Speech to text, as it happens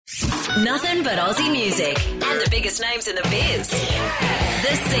Nothing but Aussie music and the biggest names in the biz.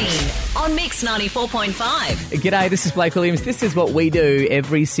 The Scene on Mix 94.5. G'day, this is Blake Williams. This is what we do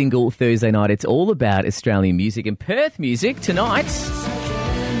every single Thursday night. It's all about Australian music and Perth music tonight.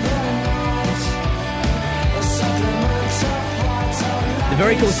 The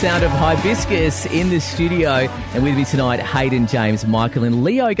very cool sound of Hibiscus in the studio. And with me tonight, Hayden, James, Michael and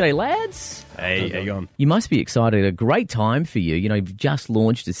Leo. G'day, lads. Hey, how you going? You must be excited. A great time for you. You know, you've just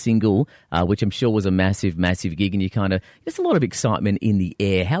launched a single, which I'm sure was a massive, massive gig, and there's a lot of excitement in the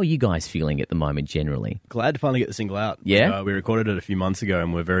air. How are you guys feeling at the moment generally? Glad to finally get the single out. Yeah? We recorded it a few months ago,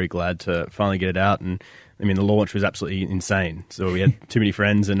 and we're very glad to finally get it out. And I mean, the launch was absolutely insane. So we had too many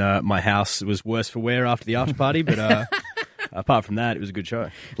friends, and my house was worse for wear after the after party, but... apart from that, it was a good show.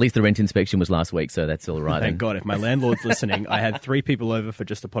 At least the rent inspection was last week, so that's all right. Thank God. If my landlord's listening, I had 3 people over for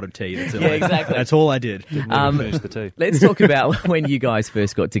just a pot of tea. That's it. Yeah, exactly. That's all I did. Finish the tea. Let's talk about when you guys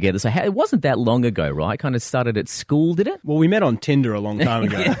first got together. So it wasn't that long ago, right? Kind of started at school, did it? Well, we met on Tinder a long time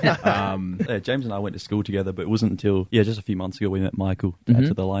ago. Yeah, James and I went to school together, but it wasn't until, just a few months ago we met Michael to add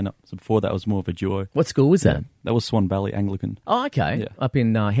to the lineup. So before that was more of a duo. What school was that? That was Swan Valley Anglican. Oh, okay. Yeah. Up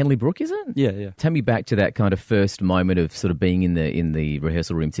in Henley Brook, is it? Yeah. Take me back to that kind of first moment of sort of being in the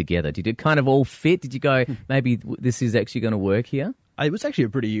rehearsal room together. Did it kind of all fit? Did you go, maybe this is actually going to work here? It was actually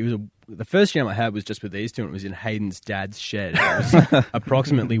the first jam I had was just with these two, and it was in Hayden's dad's shed. It was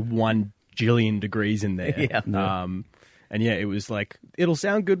approximately 1 jillion degrees in there. Yeah. And yeah, it was like, it'll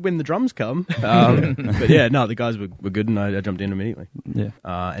sound good when the drums come. But yeah, no, the guys were good, and I jumped in immediately. Yeah.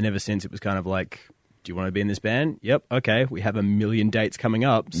 And ever since, it was kind of like, do you want to be in this band? Yep, okay. We have 1 million dates coming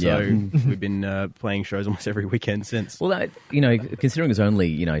up, so we've been playing shows almost every weekend since. Well, considering it was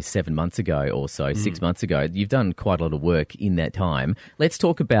only 7 months ago or so, 6 months ago, you've done quite a lot of work in that time. Let's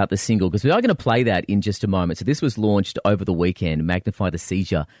talk about the single, because we are going to play that in just a moment. So this was launched over the weekend. Magnify the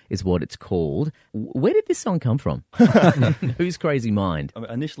Seizure is what it's called. Where did this song come from? Whose crazy mind? I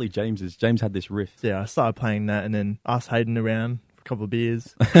mean, initially, James had this riff. Yeah, I started playing that and then asked Hayden around for a couple of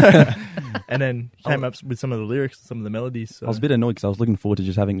beers. And then came up with some of the lyrics and some of the melodies. So. I was a bit annoyed because I was looking forward to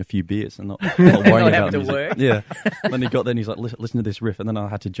just having a few beers and not worrying about having to music. work. Yeah. Then he got there and he's like, listen to this riff, and then I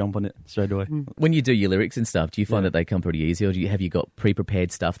had to jump on it straight away. When you do your lyrics and stuff, do you find that they come pretty easy, or have you got pre-prepared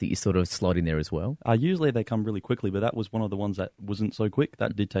stuff that you sort of slot in there as well? Usually they come really quickly, but that was one of the ones that wasn't so quick.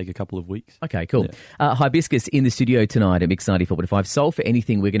 That did take a couple of weeks. Okay, cool. Yeah. Hibiscus in the studio tonight at Mix 94.5. Soul for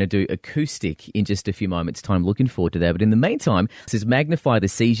Anything, we're going to do acoustic in just a few moments' time. Looking forward to that. But in the meantime, this is Magnify the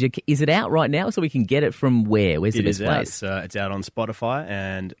Seizure. Is it out right now so we can get it from where? Where's the best place? It's out on Spotify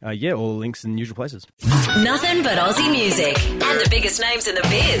and, all the links in the usual places. Nothing but Aussie music and the biggest names in the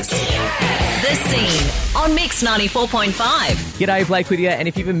biz. The Scene on Mix 94.5. G'day, Blake with you. And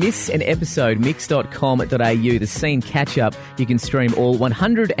if you ever miss an episode, mix.com.au, the Scene catch-up, you can stream all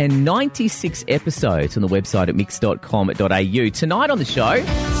 196 episodes on the website at mix.com.au. Tonight on the show...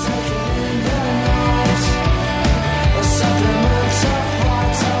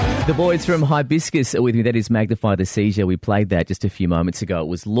 The boys from Hibiscus are with me. That is Magnify the Seizure. We played that just a few moments ago. It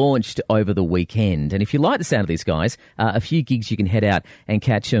was launched over the weekend. And if you like the sound of these guys, a few gigs you can head out and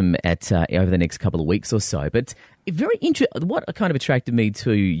catch them at over the next couple of weeks or so. But what kind of attracted me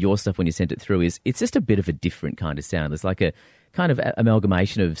to your stuff when you sent it through is it's just a bit of a different kind of sound. There's like a kind of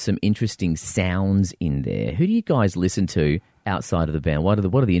amalgamation of some interesting sounds in there. Who do you guys listen to outside of the band? What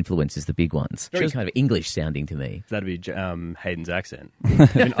are the influences, the big ones? Very kind of English sounding to me. That'd be Hayden's accent.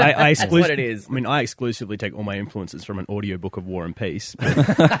 That's what it is. I mean, I exclusively take all my influences from an audiobook of War and Peace.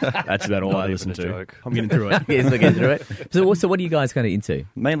 That's about all I listen to. Joke. I'm getting through it. Yes, we're getting through it. So what are you guys kind of into?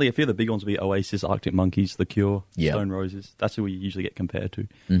 Mainly, a few of the big ones would be Oasis, Arctic Monkeys, The Cure, Yep. Stone Roses. That's who we usually get compared to.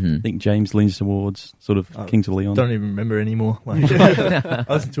 Mm-hmm. I think James leans towards sort of Kings of Leon. Don't even remember anymore. I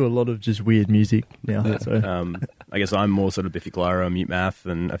listen to a lot of just weird music now. So. I guess I'm more sort of Biffy Clyro, Mute Math,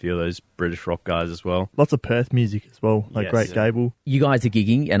 and a few of those British rock guys as well. Lots of Perth music as well, like Yes. Great Gable. You guys are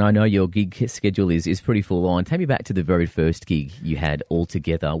gigging, and I know your gig schedule is pretty full on. Take me back to the very first gig you had all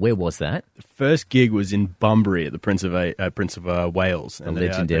together. Where was that? The first gig was in Bunbury at the Prince of Wales. And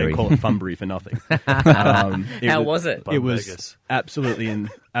legendary. They call it Bunbury for nothing. How was it? It was absolutely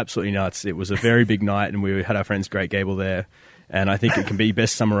nuts. It was a very big night, and we had our friends Great Gable there. And I think it can be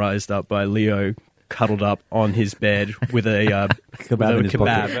best summarised up by Leo cuddled up on his bed with a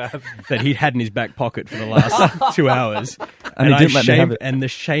kebab that he had in his back pocket for the last 2 hours. And he didn't let me have it. And the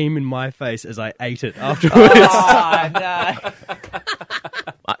shame in my face as I ate it afterwards. Oh, no.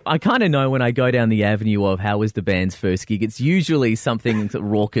 I kind of know when I go down the avenue of how was the band's first gig, it's usually something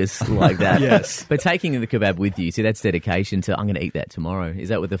raucous like that. Yes. But taking the kebab with you, see, that's dedication to, I'm going to eat that tomorrow. Is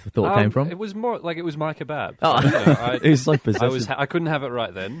that where the thought came from? It was more like it was my kebab. Oh. It was like possessive. I couldn't have it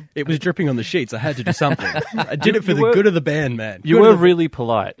right then. It was dripping on the sheets. I had to do something. I did it for the good of the band, man. You were really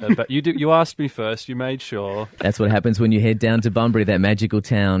polite, but you asked me first. You made sure. That's what happens when you head down to Bunbury, that magical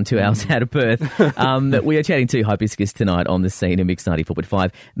town 2 hours out of Perth. We are chatting to Hibiscus tonight on The Scene in Mix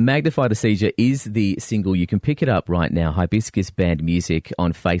 94.5. Magnify the Seizure is the single. You can pick it up right now. Hibiscus Band Music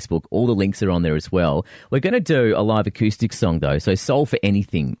on Facebook. All the links are on there as well. We're going to do a live acoustic song though. So Soul for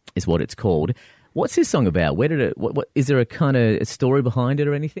Anything is what it's called. What's this song about? Where did it? What is there a kind of story behind it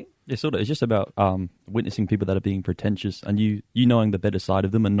or anything? Yeah, sort of. It's just about witnessing people that are being pretentious and you knowing the better side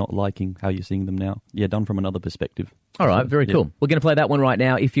of them and not liking how you're seeing them now. Yeah, done from another perspective. All right, very cool. We're going to play that one right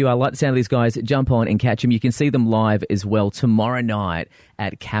now. If you like the sound of these guys, jump on and catch them. You can see them live as well tomorrow night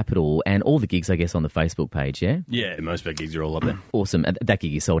at Capital and all the gigs, I guess, on the Facebook page, yeah? Yeah, most of our gigs are all up there. Awesome. And that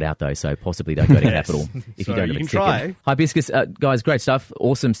gig is sold out, though, so possibly don't go to Capital if you don't have a ticket. Try. Hibiscus, guys, great stuff.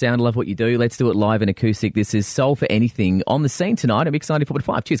 Awesome sound. Love what you do. Let's do it live and acoustic. This is Soul for Anything on The Scene tonight at Mix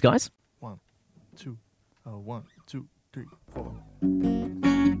 94.5. Cheers, guys. 1, 2, 1, 2, 3, 4.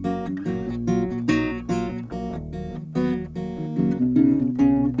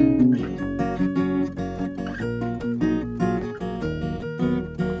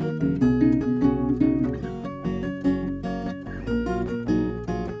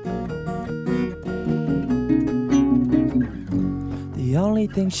 The only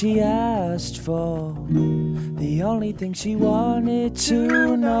thing she asked for, the only thing she wanted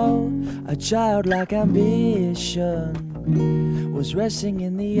to know, a childlike ambition was resting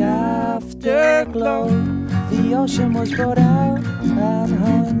in the afterglow. The ocean was brought out and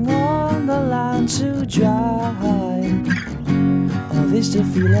hung on the line to dry. All this to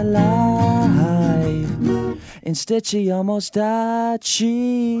feel alive. Instead she almost died.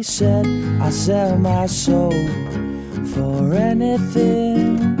 She said, I sell my soul for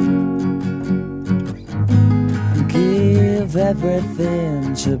anything, give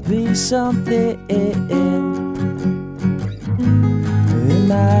everything to be something. In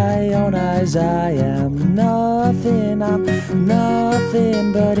my own eyes I am nothing, I'm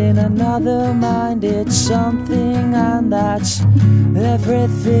nothing, but in another mind it's something, and that's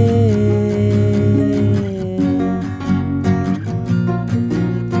everything.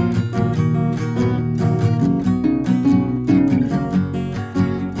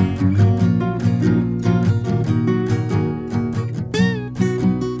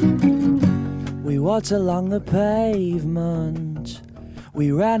 Walked along the pavement, we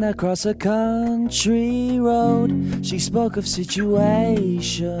ran across a country road. She spoke of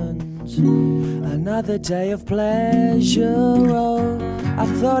situations, another day of pleasure. Oh, I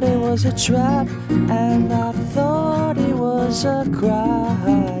thought it was a trap, and I thought it was a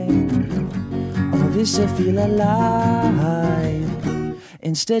crime. All this to feel alive.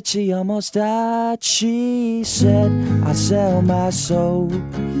 Instead she almost died. She said, I sell my soul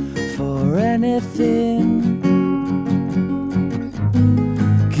for anything,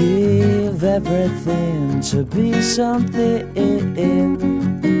 give everything to be something.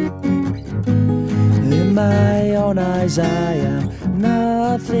 In my own eyes I am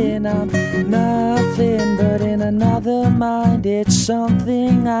nothing, I'm nothing, but in another mind it's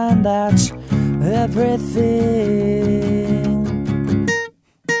something, and that's everything.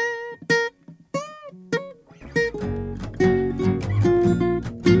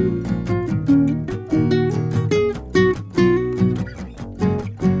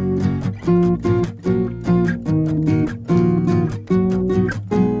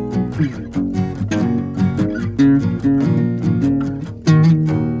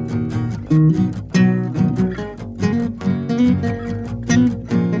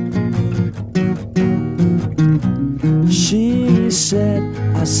 She said,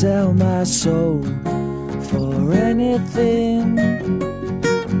 I sell my soul for anything,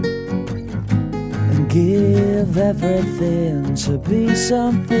 and give everything to be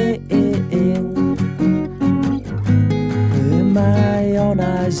something. In my own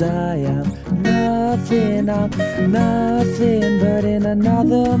eyes I am nothing, I'm nothing, but in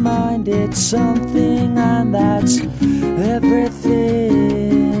another mind it's something, and that's everything.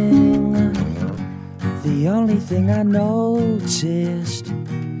 The only thing I noticed,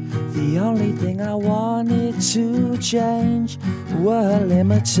 the only thing I wanted to change were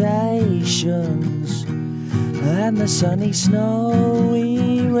limitations and the sunny,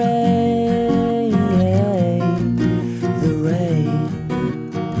 snowy rain.